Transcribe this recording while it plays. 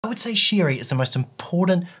I would say sherry is the most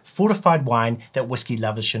important fortified wine that whiskey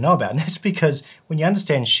lovers should know about. And that's because when you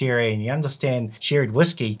understand sherry and you understand sherried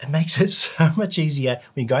whiskey, it makes it so much easier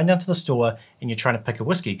when you're going down to the store and you're trying to pick a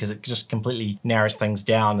whiskey, because it just completely narrows things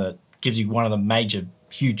down. It gives you one of the major,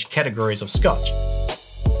 huge categories of Scotch.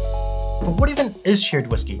 But what even is sherried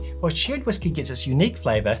whiskey? Well, sherried whiskey gets its unique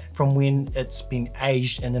flavour from when it's been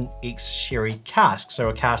aged in an ex-sherry cask. So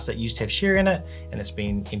a cask that used to have sherry in it, and it's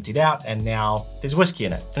been emptied out, and now there's whiskey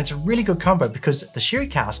in it. And it's a really good combo because the sherry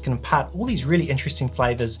cask can impart all these really interesting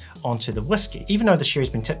flavours onto the whiskey. Even though the sherry's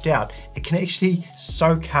been tipped out, it can actually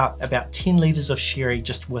soak up about 10 litres of sherry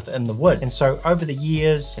just within the wood. And so over the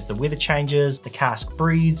years, as the weather changes, the cask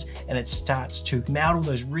breathes, and it starts to melt all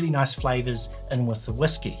those really nice flavours in with the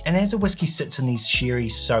whiskey. And as the whiskey sits in these sherry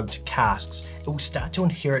soaked casks, it will start to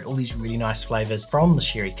inherit all these really nice flavors from the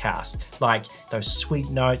sherry cask, like those sweet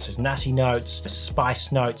notes, those nutty notes, those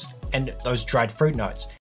spice notes, and those dried fruit notes.